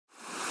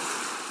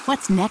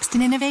What's next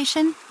in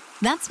innovation?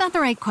 That's not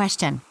the right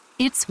question.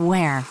 It's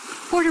where.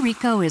 Puerto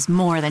Rico is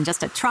more than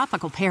just a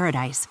tropical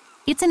paradise.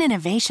 It's an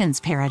innovations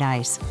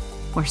paradise,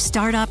 where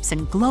startups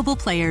and global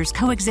players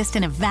coexist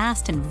in a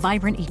vast and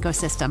vibrant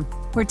ecosystem,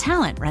 where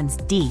talent runs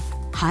deep,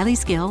 highly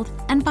skilled,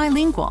 and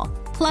bilingual.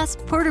 Plus,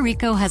 Puerto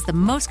Rico has the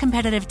most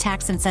competitive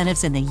tax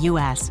incentives in the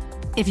U.S.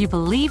 If you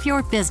believe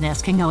your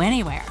business can go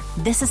anywhere,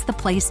 this is the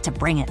place to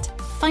bring it.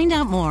 Find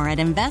out more at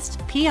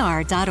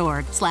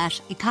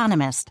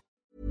investpr.org/economist.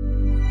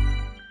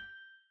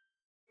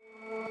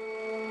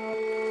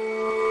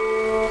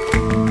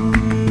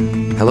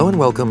 Hello and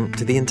welcome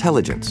to The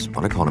Intelligence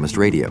on Economist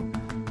Radio.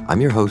 I'm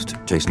your host,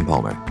 Jason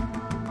Palmer.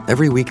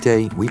 Every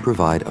weekday, we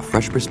provide a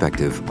fresh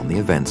perspective on the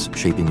events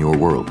shaping your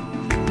world.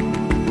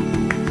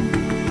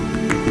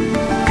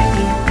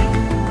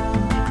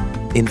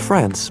 In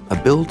France, a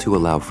bill to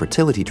allow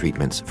fertility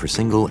treatments for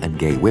single and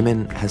gay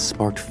women has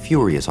sparked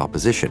furious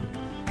opposition.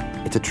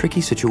 It's a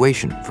tricky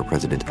situation for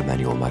President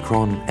Emmanuel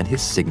Macron and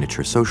his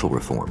signature social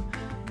reform.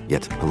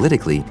 Yet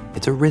politically,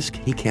 it's a risk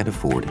he can't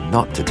afford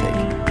not to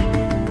take.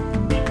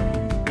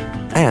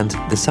 And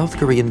the South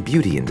Korean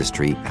beauty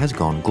industry has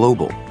gone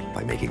global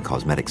by making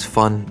cosmetics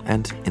fun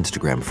and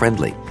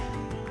Instagram-friendly.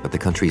 But the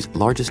country's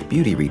largest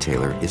beauty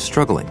retailer is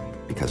struggling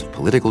because of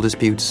political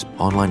disputes,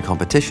 online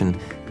competition,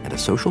 and a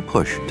social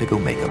push to go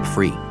makeup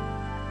free.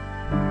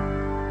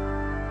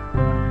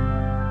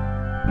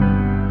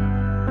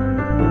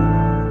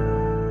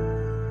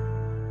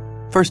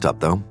 First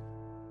up, though,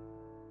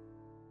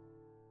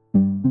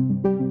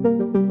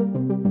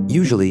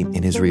 usually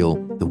in Israel,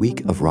 the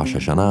week of Rosh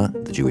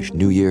Hashanah, the Jewish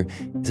New Year,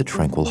 is a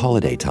tranquil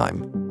holiday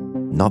time.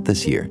 Not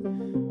this year.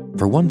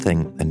 For one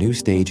thing, a new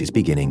stage is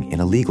beginning in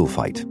a legal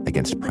fight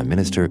against Prime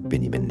Minister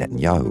Binyamin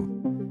Netanyahu.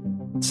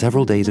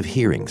 Several days of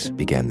hearings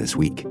began this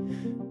week.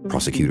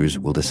 Prosecutors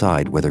will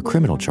decide whether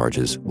criminal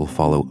charges will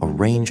follow a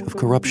range of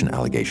corruption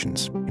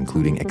allegations,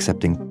 including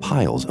accepting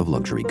piles of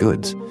luxury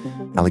goods,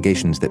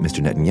 allegations that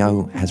Mr.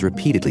 Netanyahu has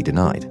repeatedly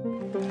denied.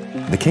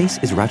 The case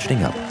is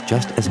ratcheting up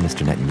just as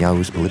Mr.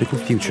 Netanyahu's political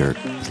future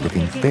is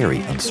looking very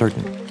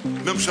uncertain.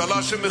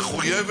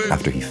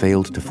 After he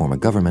failed to form a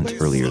government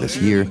earlier this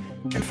year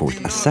and forced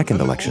a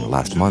second election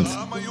last month,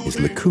 his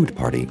Likud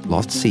party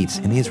lost seats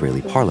in the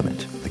Israeli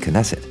parliament, the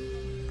Knesset.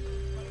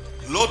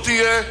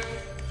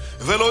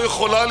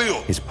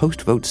 His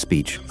post-vote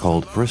speech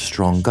called for a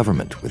strong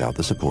government without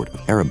the support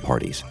of Arab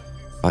parties,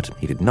 but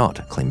he did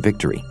not claim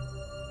victory.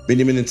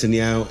 Binyamin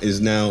Netanyahu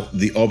is now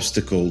the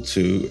obstacle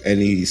to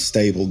any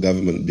stable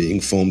government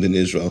being formed in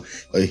Israel.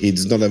 He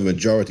does not have a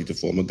majority to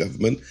form a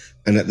government,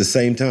 and at the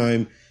same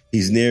time,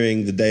 he's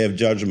nearing the day of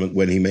judgment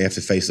when he may have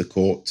to face a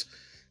court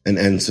and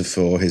answer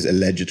for his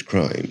alleged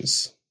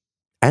crimes.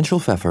 Anshel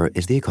Pfeffer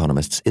is The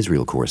Economist's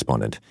Israel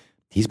correspondent.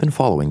 He's been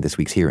following this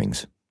week's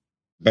hearings.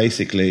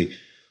 Basically,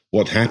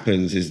 what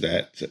happens is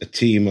that a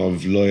team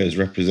of lawyers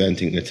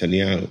representing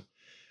Netanyahu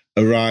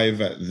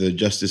arrive at the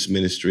Justice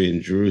Ministry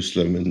in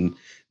Jerusalem and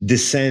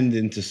descend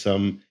into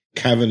some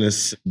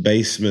cavernous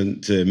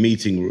basement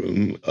meeting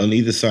room. On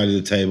either side of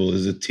the table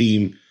is a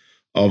team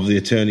of the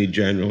Attorney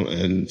General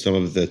and some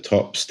of the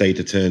top state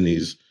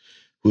attorneys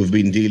who have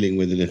been dealing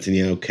with the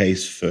Netanyahu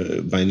case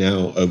for, by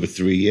now, over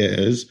 3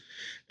 years.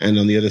 And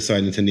on the other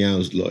side,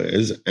 Netanyahu's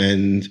lawyers.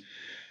 And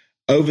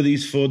over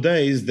these 4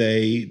 days,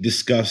 they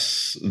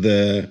discuss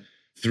the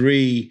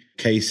 3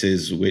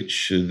 cases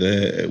which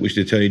the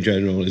Attorney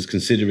General is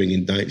considering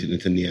indicting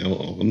Netanyahu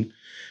on.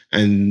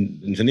 And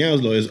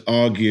Netanyahu's lawyers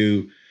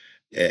argue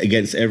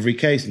against every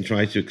case and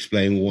try to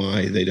explain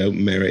why they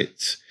don't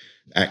merit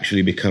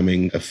actually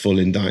becoming a full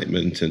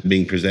indictment and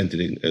being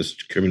presented as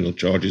criminal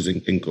charges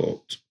in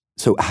court.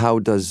 So how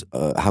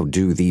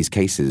do these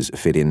cases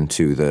fit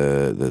into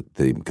the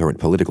current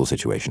political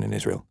situation in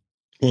Israel?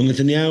 Well,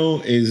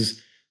 Netanyahu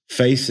is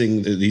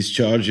facing these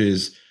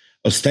charges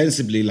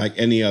ostensibly like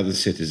any other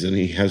citizen.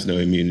 He has no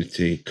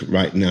immunity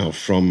right now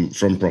from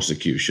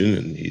prosecution,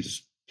 and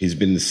he's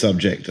been the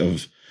subject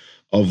of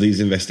these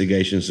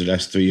investigations for the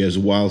last 3 years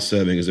while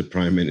serving as a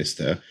prime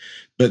minister.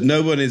 But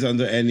no one is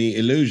under any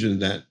illusion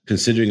that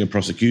considering a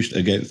prosecution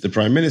against the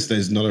prime minister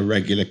is not a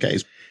regular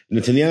case.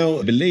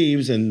 Netanyahu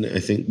believes, and I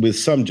think with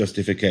some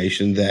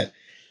justification, that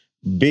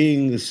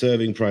being the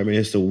serving prime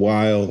minister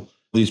while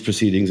these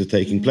proceedings are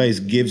taking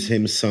place gives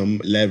him some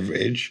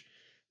leverage.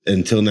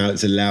 Until now,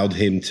 it's allowed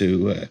him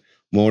to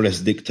more or less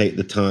dictate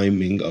the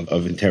timing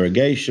of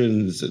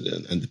interrogations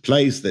and the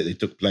place that they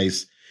took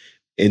place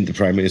in the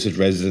Prime Minister's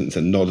residence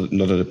and not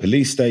at a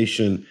police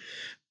station.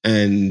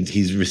 And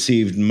he's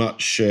received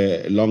much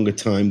longer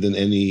time than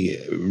any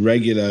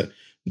regular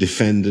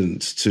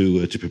defendant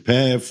to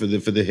prepare for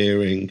the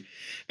hearing.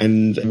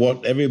 And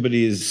what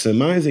everybody is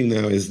surmising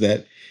now is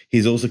that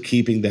he's also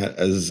keeping that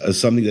as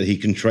something that he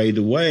can trade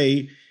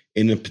away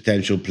in a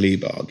potential plea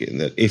bargain,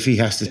 that if he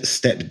has to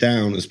step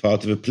down as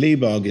part of a plea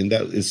bargain,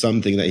 that is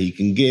something that he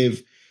can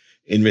give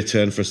in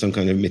return for some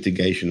kind of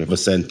mitigation of a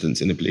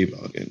sentence in a plea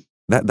bargain.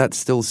 That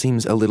still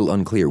seems a little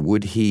unclear.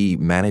 Would he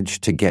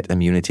manage to get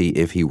immunity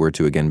if he were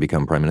to again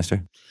become prime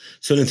minister?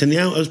 So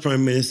Netanyahu, as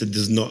prime minister,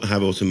 does not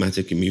have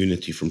automatic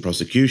immunity from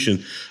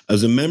prosecution.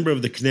 As a member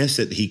of the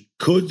Knesset, he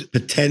could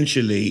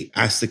potentially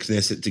ask the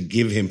Knesset to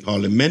give him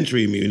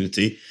parliamentary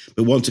immunity.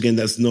 But once again,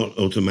 that's not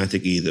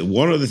automatic either.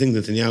 One of the things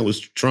Netanyahu was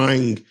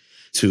trying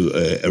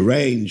to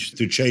arrange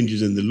through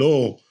changes in the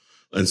law,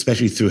 and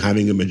especially through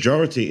having a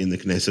majority in the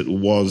Knesset,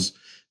 was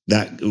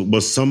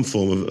some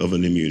form of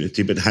an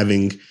immunity. But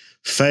having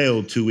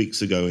failed 2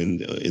 weeks ago in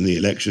the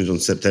elections on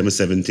September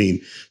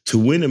 17 to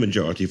win a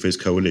majority for his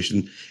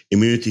coalition,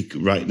 immunity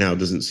right now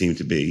doesn't seem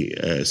to be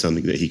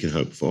something that he can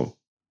hope for.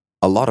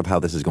 A lot of how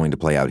this is going to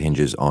play out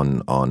hinges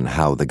on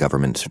how the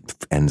government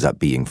ends up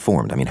being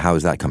formed. I mean, how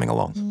is that coming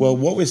along? Well,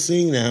 what we're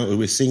seeing now,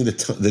 we're seeing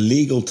the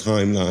legal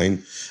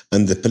timeline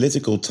and the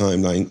political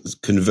timeline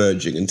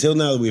converging. Until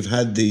now, we've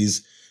had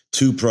these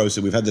two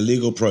processes. We've had the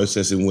legal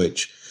process in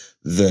which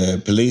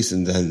the police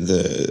and then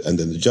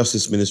the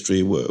Justice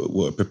Ministry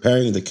were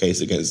preparing the case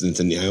against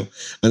Netanyahu.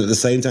 And at the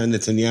same time,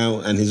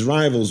 Netanyahu and his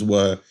rivals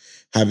were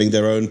having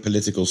their own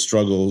political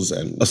struggles.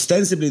 And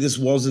ostensibly, these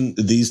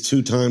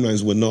two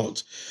timelines were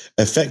not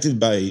affected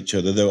by each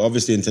other, though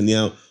obviously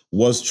Netanyahu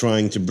was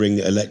trying to bring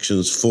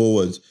elections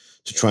forward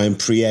to try and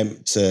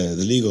preempt the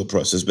legal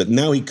process. But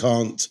now he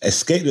can't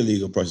escape the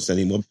legal process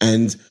anymore.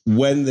 And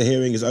when the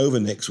hearing is over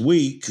next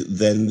week,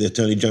 then the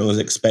Attorney General is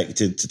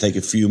expected to take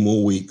a few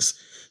more weeks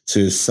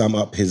to sum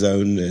up his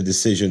own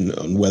decision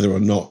on whether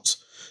or not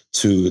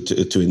to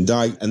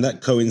indict. And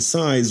that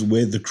coincides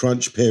with the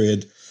crunch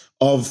period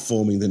of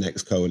forming the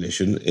next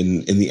coalition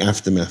in the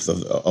aftermath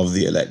of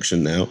the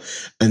election now.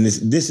 And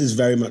this is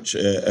very much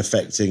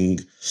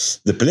affecting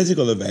the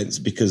political events,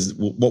 because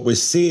what we're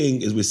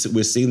seeing is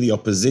we're seeing the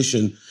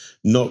opposition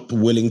not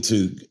willing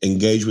to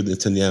engage with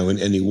Netanyahu in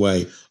any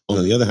way.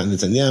 On the other hand,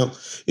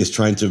 Netanyahu is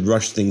trying to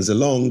rush things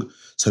along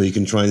so he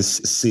can try and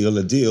seal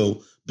a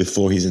deal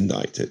before he's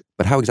indicted.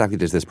 But how exactly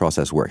does this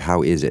process work?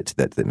 How is it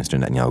that Mr.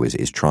 Netanyahu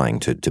is trying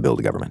to build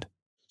a government?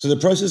 So the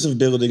process of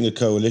building a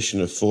coalition,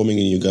 of forming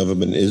a new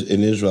government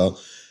in Israel,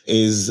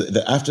 is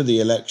that after the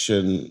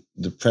election,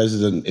 the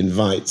president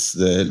invites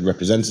the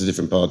representatives of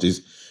different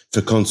parties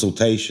for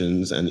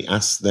consultations, and he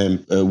asks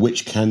them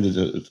which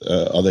candidate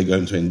are they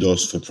going to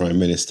endorse for prime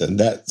minister.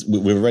 And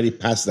we're already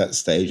past that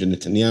stage, and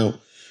Netanyahu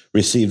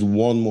received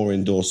one more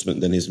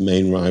endorsement than his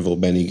main rival,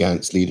 Benny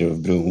Gantz, leader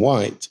of Blue and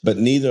White. But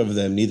neither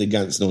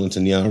Gantz nor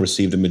Netanyahu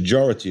received a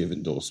majority of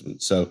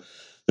endorsements. So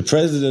the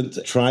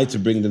president tried to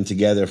bring them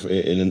together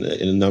in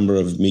a number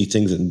of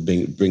meetings and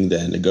bring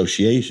their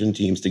negotiation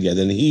teams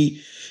together. And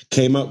he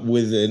came up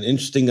with an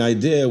interesting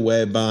idea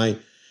whereby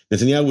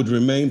Netanyahu would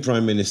remain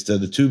prime minister.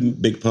 The two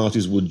big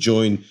parties would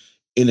join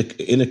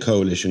in a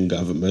coalition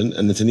government,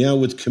 and Netanyahu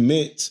would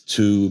commit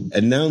to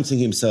announcing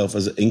himself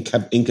as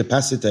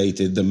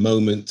incapacitated the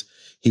moment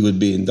he would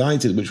be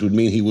indicted, which would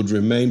mean he would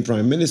remain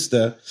prime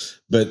minister,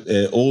 but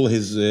all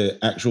his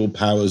actual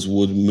powers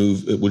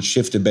would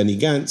shift to Benny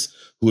Gantz,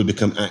 who would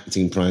become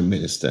acting prime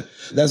minister.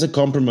 That's a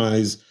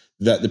compromise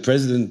that the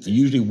president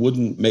usually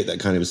wouldn't make that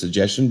kind of a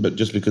suggestion, but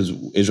just because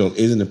Israel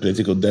is in a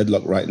political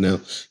deadlock right now,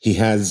 he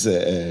has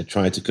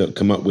tried to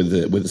come up with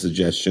a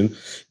suggestion.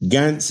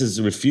 Gantz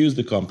has refused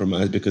the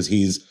compromise because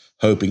he's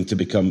hoping to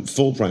become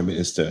full prime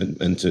minister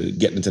and to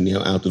get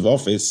Netanyahu out of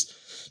office.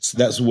 So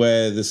that's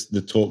where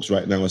the talks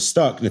right now are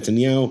stuck.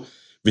 Netanyahu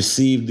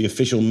received the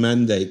official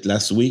mandate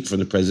last week from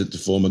the president to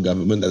form a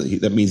government.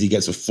 That means he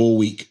gets a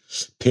 4-week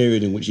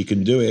period in which he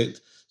can do it.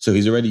 So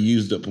he's already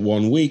used up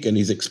 1 week, and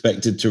he's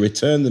expected to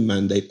return the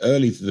mandate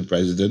early to the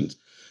president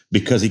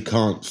because he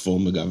can't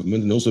form a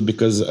government, and also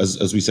because,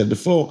 as we said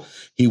before,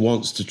 he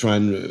wants to try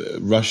and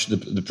rush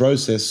the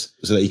process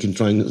so that he can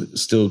try and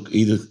still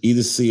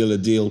either seal a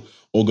deal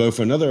or go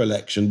for another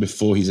election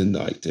before he's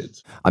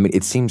indicted. I mean,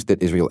 it seems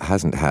that Israel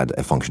hasn't had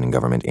a functioning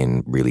government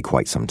in really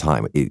quite some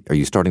time. Are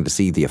you starting to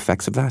see the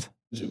effects of that?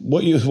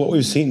 What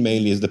we've seen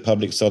mainly is the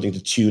public starting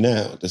to tune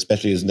out,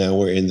 especially as now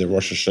we're in the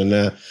Rosh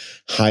Hashanah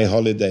high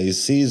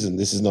holidays season.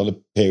 This is not a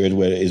period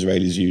where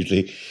Israelis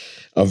usually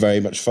are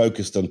very much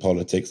focused on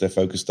politics. They're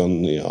focused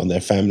on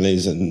their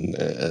families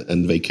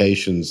and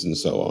vacations and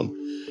so on.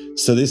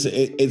 So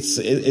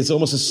it's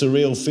almost a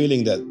surreal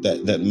feeling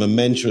that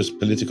momentous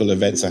political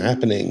events are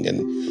happening,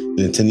 and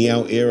the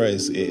Netanyahu era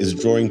is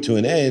drawing to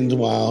an end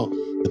while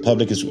the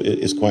public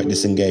is quite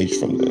disengaged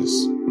from this.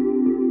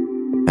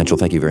 Anshul,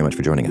 thank you very much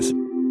for joining us.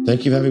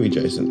 Thank you for having me,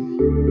 Jason.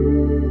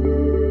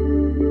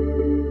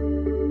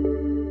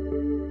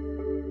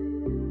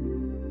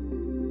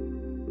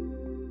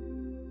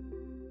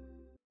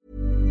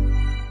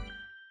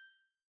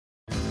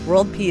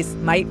 World peace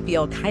might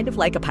feel kind of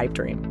like a pipe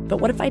dream,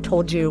 but what if I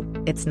told you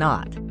it's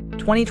not?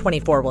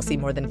 2024 will see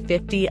more than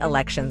 50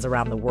 elections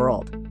around the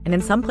world, and in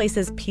some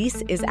places,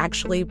 peace is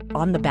actually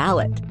on the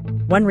ballot.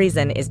 One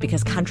reason is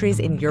because countries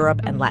in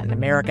Europe and Latin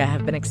America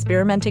have been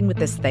experimenting with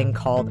this thing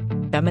called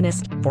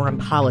feminist foreign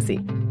policy.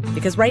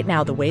 Because right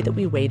now, the way that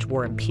we wage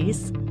war and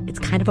peace, it's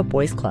kind of a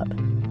boys' club.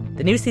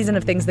 The new season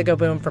of Things That Go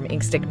Boom from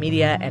Inkstick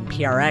Media and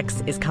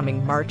PRX is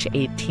coming March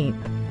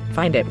 18th.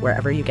 Find it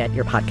wherever you get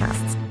your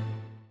podcasts.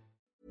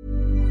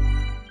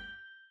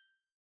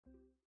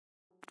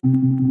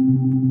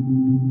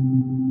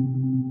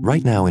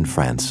 Right now in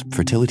France,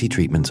 fertility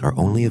treatments are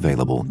only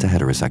available to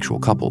heterosexual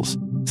couples.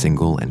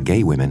 Single and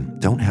gay women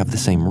don't have the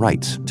same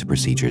rights to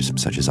procedures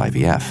such as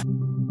IVF.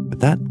 But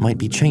that might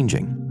be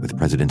changing with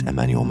President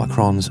Emmanuel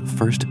Macron's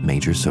first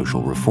major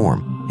social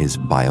reform, his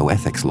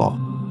bioethics law.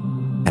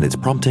 And it's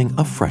prompting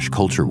a fresh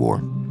culture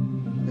war.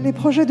 Les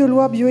projets de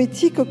loi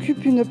bioéthique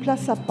occupent une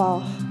place à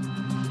part.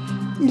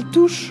 Ils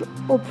touchent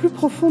au plus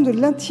profond de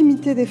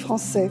l'intimité des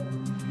Français.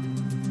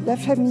 La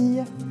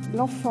famille,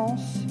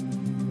 l'enfance,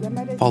 la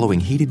maladie. Following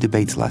heated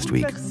debates last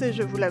week,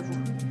 Je vous l'avoue.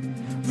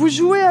 Vous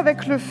jouez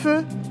avec le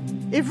feu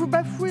et vous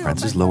bafouez.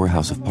 France's lower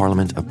house of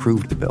parliament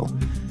approved the bill,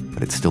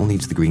 but it still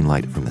needs the green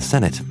light from the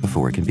Senate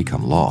before it can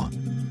become law.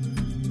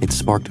 It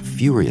sparked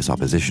furious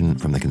opposition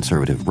from the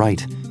conservative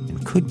right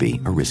and could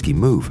be a risky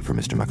move for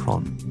Mr.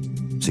 Macron.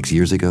 6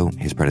 years ago,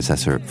 his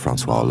predecessor,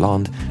 François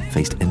Hollande,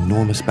 faced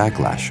enormous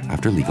backlash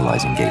after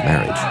legalizing gay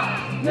marriage.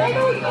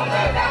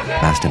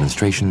 Mass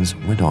demonstrations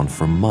went on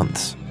for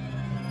months.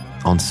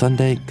 On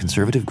Sunday,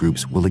 conservative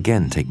groups will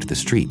again take to the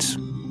streets,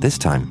 this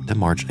time to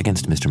march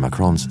against Mr.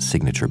 Macron's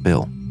signature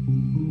bill.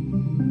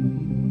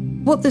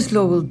 What this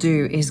law will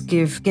do is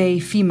give gay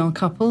female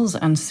couples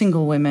and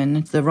single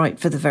women the right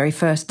for the very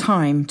first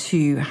time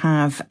to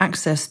have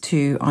access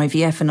to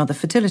IVF and other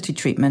fertility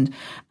treatment,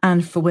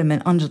 and for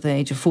women under the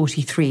age of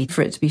 43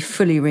 for it to be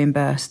fully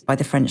reimbursed by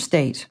the French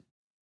state.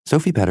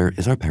 Sophie Petter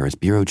is our Paris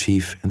bureau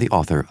chief and the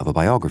author of a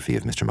biography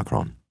of Mr.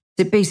 Macron.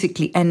 It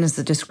basically ends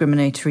the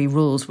discriminatory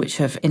rules which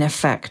have in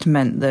effect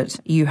meant that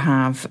you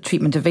have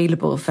treatment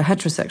available for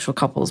heterosexual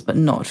couples but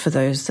not for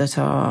those that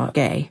are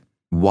gay.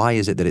 Why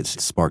is it that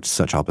it's sparked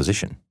such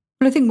opposition?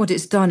 Well, I think what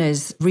it's done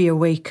is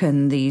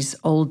reawaken these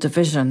old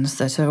divisions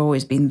that have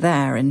always been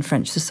there in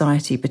French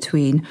society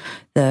between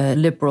the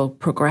liberal,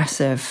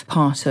 progressive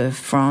part of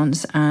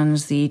France and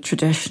the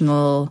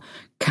traditional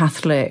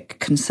Catholic,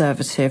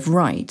 conservative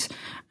right.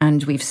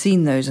 And we've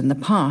seen those in the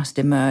past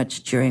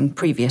emerge during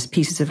previous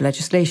pieces of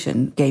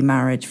legislation, gay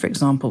marriage, for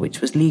example,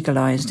 which was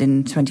legalized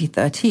in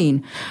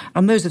 2013.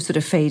 And those have sort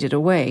of faded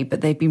away,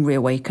 but they've been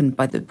reawakened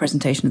by the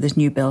presentation of this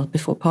new bill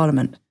before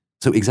Parliament.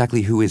 So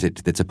exactly who is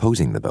it that's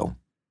opposing the bill?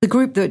 The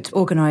group that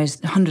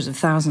organised hundreds of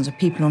thousands of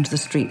people onto the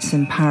streets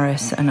in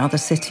Paris and other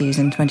cities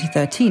in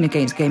 2013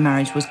 against gay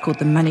marriage was called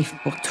the Manif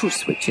pour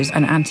tous, which is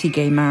an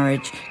anti-gay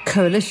marriage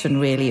coalition,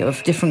 really,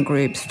 of different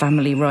groups,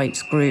 family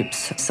rights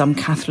groups, some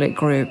Catholic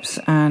groups,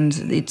 and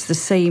it's the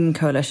same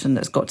coalition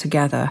that's got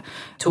together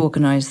to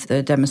organise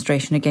the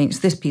demonstration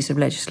against this piece of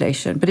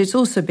legislation. But it's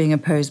also being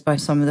opposed by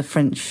some of the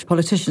French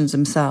politicians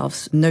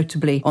themselves,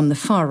 notably on the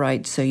far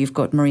right. So you've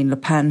got Marine Le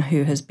Pen,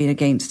 who has been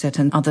against it,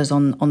 and others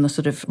on the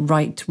sort of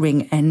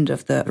right-wing end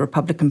of the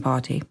Republican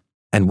Party.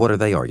 And what are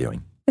they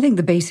arguing? I think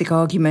the basic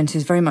argument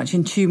is very much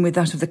in tune with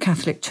that of the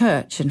Catholic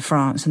Church in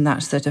France, and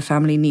that's that a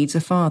family needs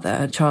a father,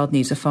 a child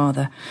needs a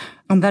father.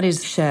 And that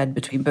is shared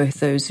between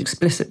both those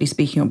explicitly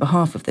speaking on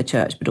behalf of the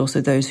Church, but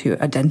also those who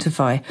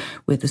identify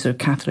with the sort of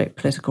Catholic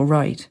political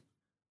right.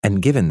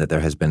 And given that there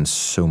has been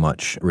so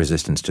much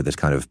resistance to this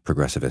kind of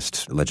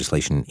progressivist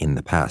legislation in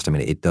the past, I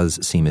mean, it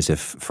does seem as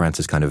if France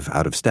is kind of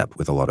out of step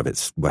with a lot of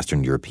its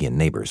Western European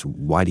neighbours.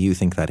 Why do you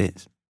think that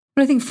is?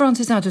 Well, I think France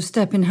is out of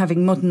step in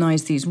having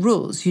modernised these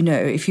rules. You know,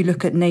 if you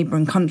look at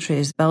neighbouring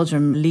countries,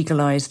 Belgium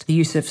legalised the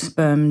use of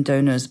sperm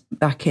donors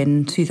back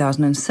in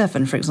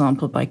 2007, for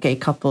example, by gay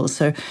couples.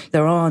 So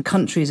there are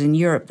countries in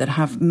Europe that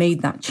have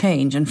made that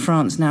change, and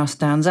France now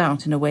stands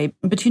out in a way.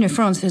 But, you know,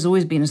 France has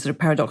always been a sort of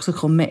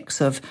paradoxical mix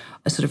of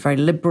a sort of very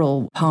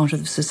liberal part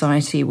of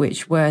society,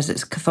 which wears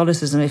its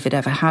Catholicism, if it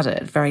ever had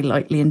it, very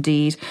lightly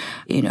indeed.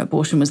 You know,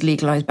 abortion was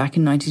legalised back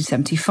in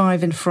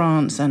 1975 in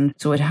France, and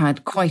so it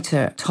had quite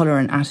a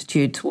tolerant attitude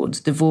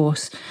towards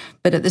divorce.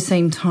 But at the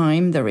same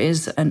time, there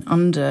is an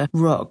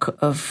under-rock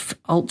of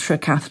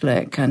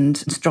ultra-Catholic and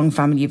strong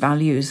family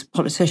values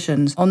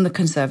politicians on the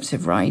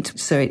conservative right.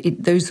 So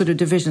those sort of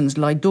divisions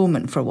lie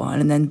dormant for a while,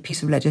 and then a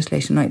piece of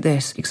legislation like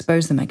this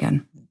expose them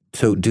again.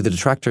 So do the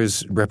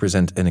detractors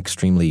represent an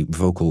extremely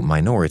vocal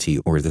minority,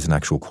 or is this an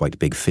actual quite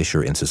big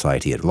fissure in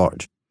society at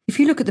large? If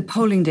you look at the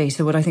polling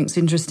data, what I think is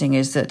interesting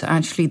is that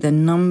actually the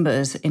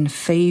numbers in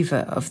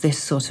favour of this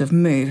sort of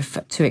move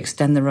to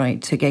extend the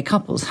right to gay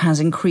couples has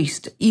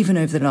increased even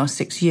over the last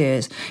 6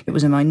 years. It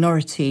was a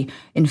minority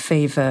in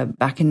favour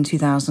back in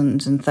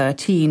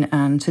 2013,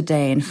 and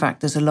today, in fact,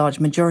 there's a large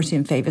majority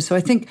in favour. So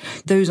I think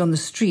those on the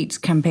streets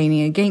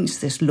campaigning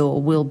against this law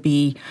will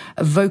be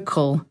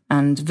vocal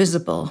and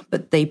visible,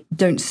 but they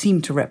don't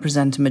seem to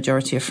represent a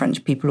majority of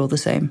French people all the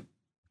same.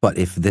 But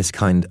if this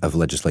kind of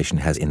legislation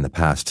has in the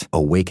past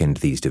awakened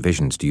these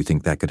divisions, do you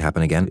think that could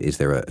happen again? Is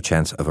there a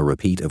chance of a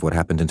repeat of what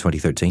happened in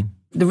 2013?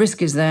 The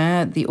risk is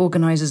there. The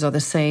organisers are the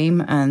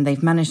same, and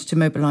they've managed to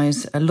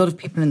mobilise a lot of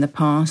people in the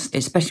past,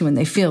 especially when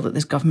they feel that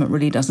this government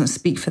really doesn't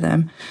speak for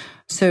them.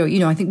 So, you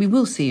know, I think we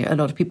will see a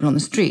lot of people on the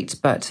streets,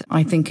 but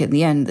I think in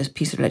the end, this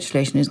piece of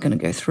legislation is going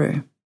to go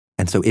through.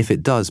 And so if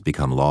it does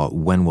become law,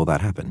 when will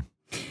that happen?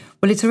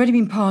 Well, it's already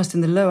been passed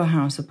in the lower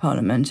house of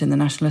Parliament, in the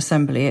National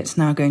Assembly. It's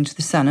now going to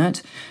the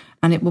Senate,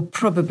 and it will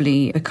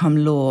probably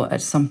become law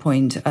at some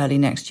point early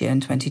next year in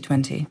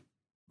 2020.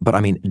 But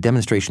I mean,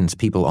 demonstrations,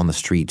 people on the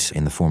street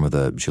in the form of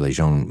the Gilets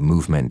jaunes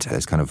movement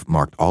has kind of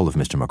marked all of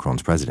Mr.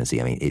 Macron's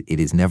presidency. I mean, it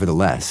is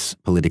nevertheless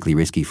politically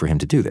risky for him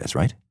to do this,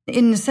 right?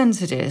 In a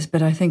sense it is,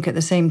 but I think at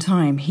the same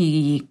time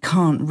he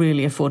can't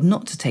really afford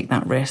not to take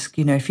that risk.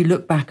 You know, if you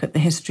look back at the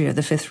history of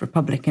the Fifth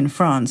Republic in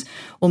France,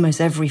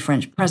 almost every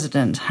French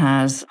president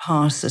has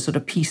passed a sort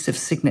of piece of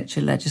signature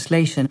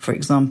legislation. For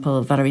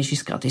example, Valéry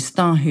Giscard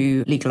d'Estaing,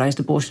 who legalised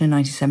abortion in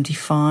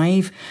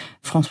 1975,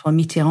 François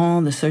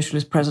Mitterrand, the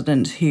socialist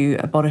president who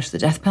abolished the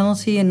death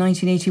penalty in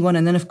 1981,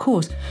 and then, of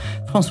course,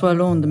 François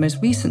Hollande, the most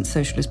recent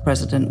socialist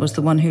president, was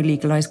the one who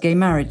legalised gay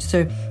marriage.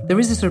 So there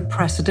is a sort of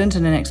precedent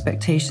and an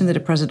expectation that a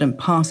president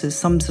passes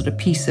some sort of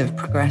piece of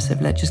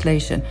progressive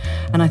legislation.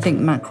 And I think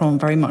Macron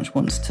very much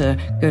wants to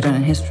go down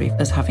in history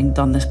as having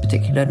done this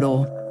particular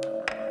law.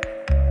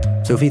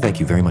 Sophie, thank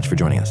you very much for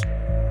joining us.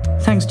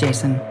 Thanks,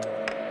 Jason.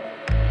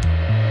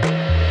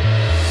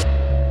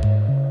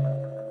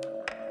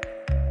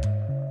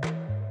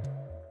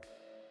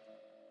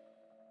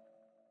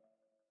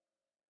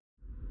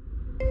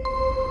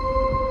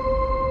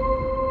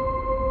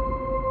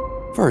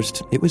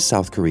 First, it was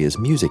South Korea's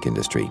music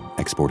industry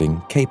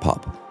exporting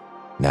K-pop.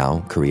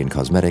 Now, Korean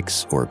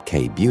cosmetics, or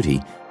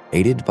K-beauty,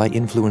 aided by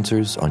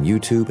influencers on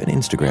YouTube and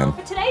Instagram.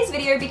 For today's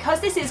video,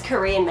 because this is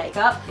Korean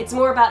makeup, it's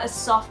more about a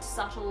soft,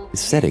 subtle... is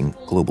setting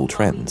global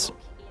trends.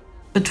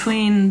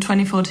 Between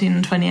 2014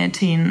 and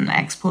 2018,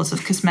 exports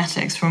of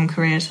cosmetics from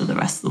Korea to the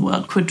rest of the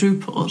world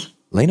quadrupled.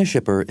 Lena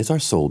Schipper is our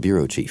Seoul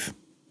bureau chief.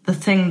 The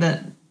thing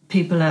that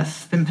people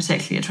have been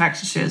particularly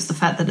attracted to is the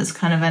fact that it's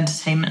kind of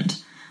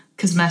entertainment.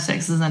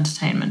 Cosmetics is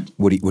entertainment.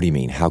 What do you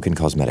mean? How can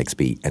cosmetics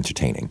be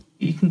entertaining?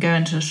 You can go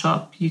into a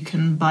shop, you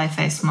can buy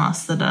face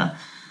masks that are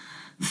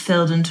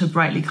filled into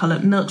brightly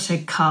coloured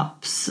milkshake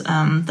cups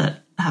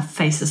that have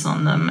faces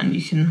on them, and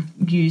you can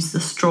use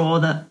the straw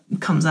that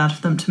comes out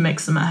of them to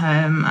mix them at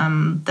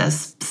home.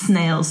 There's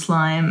snail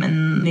slime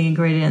in the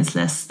ingredients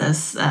list.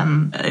 There's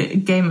a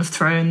Game of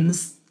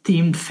Thrones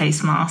themed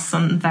face masks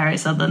and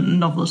various other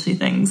novelty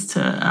things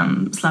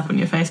to slap on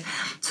your face.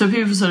 So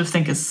people sort of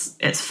think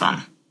it's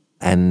fun.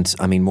 And,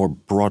 I mean, more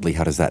broadly,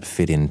 how does that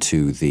fit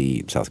into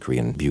the South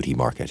Korean beauty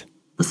market?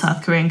 The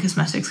South Korean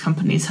cosmetics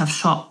companies have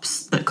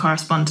shops that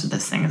correspond to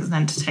this thing as an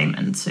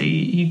entertainment. So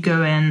you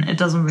go in, it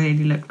doesn't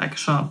really look like a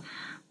shop.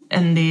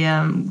 In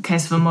the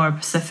case of Amore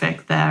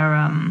Pacific,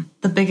 they're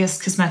the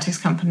biggest cosmetics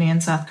company in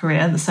South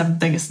Korea, the 7th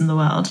biggest in the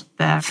world.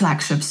 Their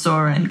flagship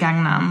store in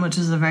Gangnam, which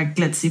is a very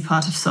glitzy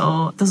part of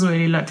Seoul, doesn't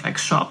really look like a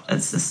shop.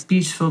 It's this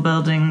beautiful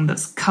building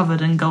that's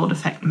covered in gold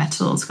effect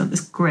metal. It's got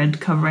this grid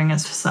covering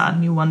its facade,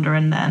 and you wander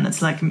in there, and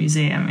it's like a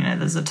museum. You know,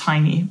 there's a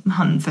tiny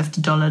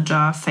 $150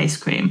 jar of face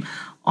cream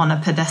on a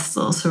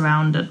pedestal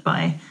surrounded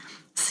by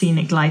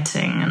scenic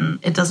lighting, and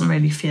it doesn't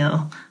really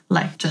feel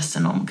like just a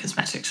normal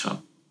cosmetics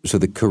shop. So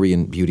the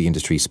Korean beauty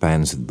industry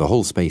spans the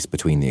whole space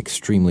between the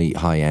extremely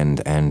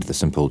high-end and the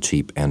simple,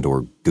 cheap and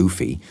or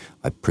goofy.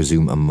 I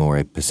presume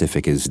Amore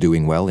Pacific is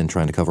doing well in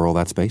trying to cover all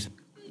that space?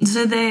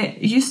 So they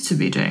used to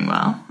be doing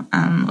well,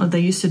 or they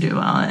used to do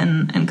well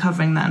in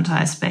covering that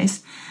entire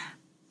space.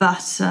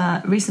 But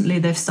recently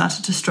they've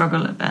started to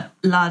struggle a bit,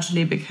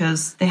 largely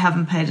because they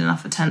haven't paid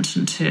enough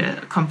attention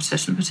to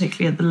competition,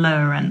 particularly at the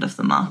lower end of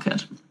the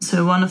market.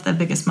 So one of their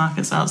biggest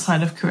markets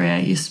outside of Korea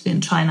used to be in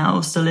China,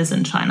 or still is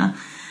in China,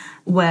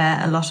 where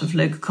a lot of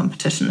local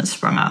competition has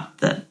sprung up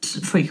that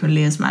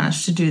frequently has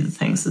managed to do the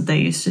things that they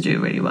used to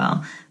do really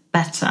well,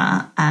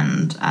 better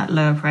and at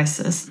lower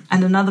prices.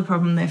 And another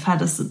problem they've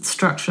had is that the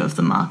structure of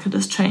the market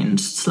has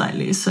changed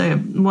slightly. So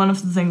one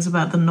of the things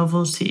about the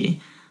novelty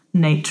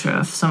nature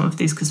of some of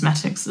these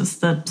cosmetics is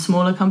that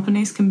smaller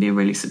companies can be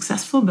really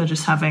successful by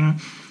just having,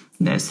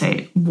 you know,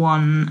 say,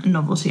 one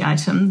novelty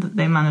item that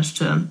they manage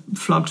to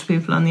flog to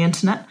people on the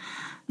internet.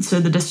 So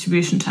the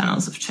distribution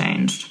channels have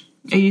changed.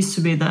 It used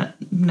to be that,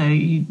 you know,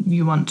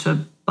 you want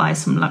to buy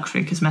some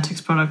luxury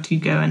cosmetics product, you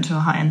go into a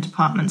high-end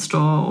department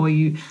store or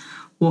you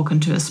walk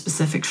into a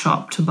specific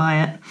shop to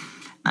buy it.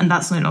 And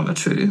that's no longer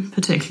true,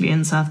 particularly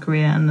in South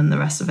Korea and in the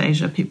rest of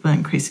Asia. People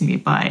increasingly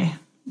buy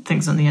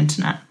things on the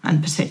internet,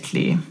 and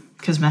particularly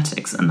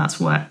cosmetics, and that's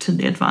worked to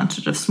the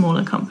advantage of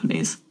smaller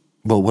companies.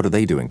 Well, what are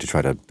they doing to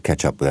try to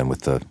catch up then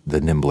with the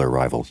nimbler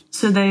rivals?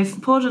 So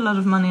they've poured a lot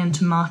of money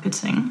into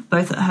marketing,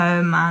 both at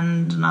home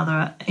and in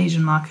other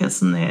Asian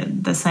markets, and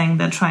they're saying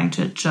they're trying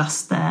to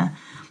adjust the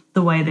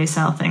way they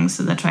sell things.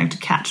 So they're trying to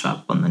catch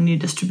up on the new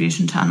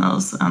distribution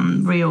channels,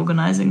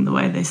 reorganizing the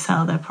way they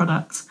sell their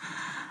products,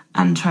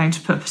 and trying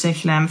to put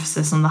particular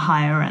emphasis on the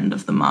higher end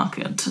of the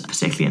market,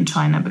 particularly in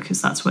China,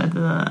 because that's where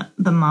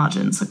the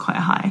margins are quite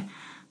high.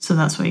 So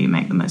that's where you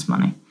make the most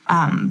money.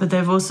 But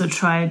they've also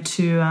tried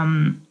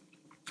to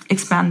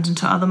expand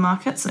into other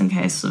markets in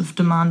case of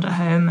demand at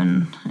home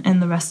and in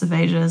the rest of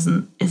Asia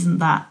isn't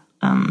that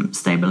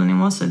stable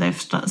anymore. So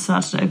they've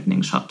started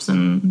opening shops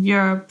in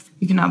Europe.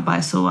 You can now buy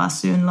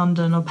Sowasu in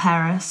London or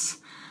Paris.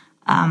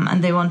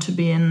 And they want to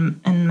be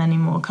in many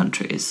more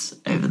countries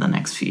over the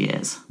next few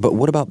years. But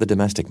what about the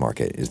domestic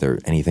market? Is there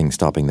anything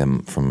stopping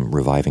them from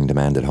reviving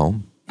demand at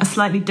home? A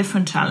slightly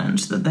different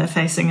challenge that they're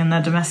facing in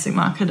their domestic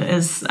market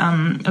is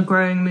a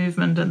growing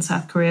movement in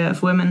South Korea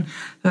of women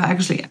who are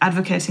actually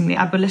advocating the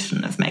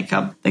abolition of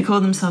makeup. They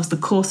call themselves the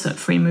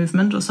corset-free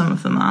movement, or some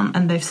of them are,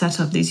 and they've set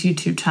up these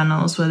YouTube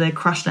channels where they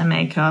crush their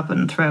makeup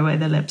and throw away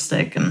their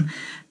lipstick and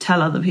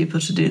tell other people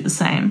to do the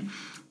same.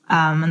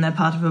 And they're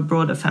part of a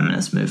broader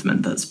feminist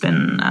movement that's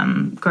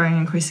been growing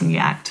increasingly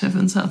active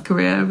in South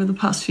Korea over the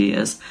past few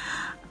years.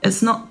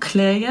 It's not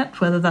clear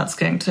yet whether that's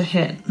going to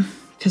hit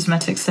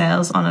cosmetic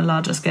sales on a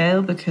larger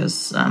scale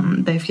because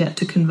they've yet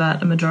to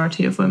convert a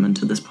majority of women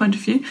to this point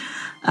of view.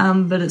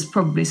 But it's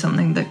probably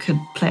something that could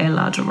play a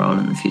larger role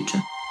in the future.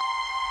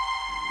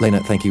 Lena,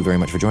 thank you very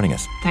much for joining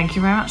us. Thank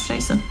you very much,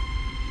 Jason.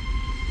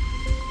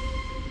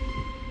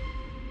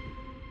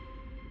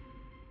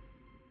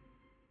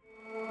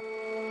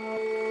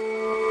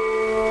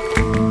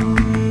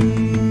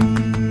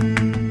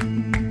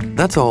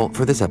 That's all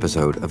for this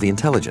episode of The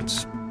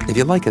Intelligence. If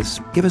you like us,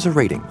 give us a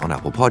rating on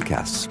Apple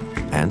Podcasts.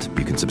 And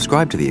you can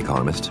subscribe to The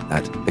Economist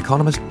at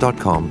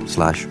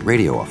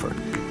economist.com/radio offer.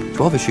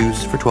 12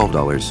 issues for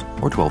 $12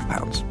 or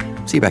 £12.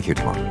 See you back here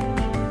tomorrow.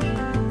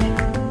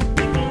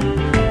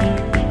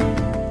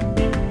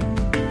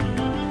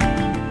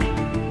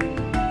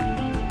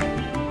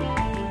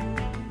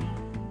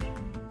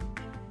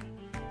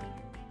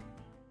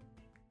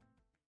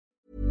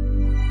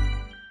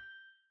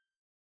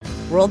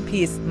 World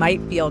peace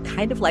might feel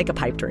kind of like a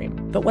pipe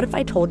dream, but what if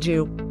I told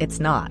you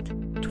it's not?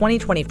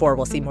 2024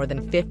 will see more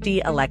than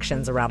 50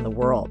 elections around the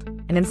world.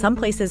 And in some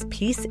places,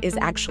 peace is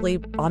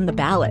actually on the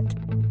ballot.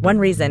 One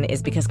reason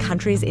is because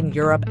countries in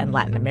Europe and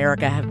Latin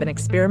America have been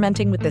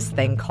experimenting with this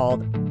thing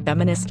called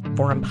feminist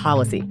foreign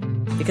policy.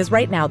 Because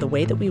right now, the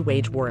way that we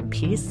wage war and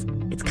peace,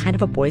 it's kind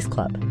of a boys'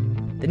 club.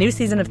 The new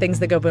season of Things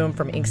That Go Boom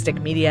from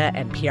Inkstick Media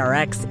and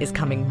PRX is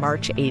coming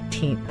March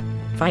 18th.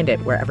 Find it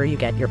wherever you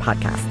get your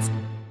podcasts.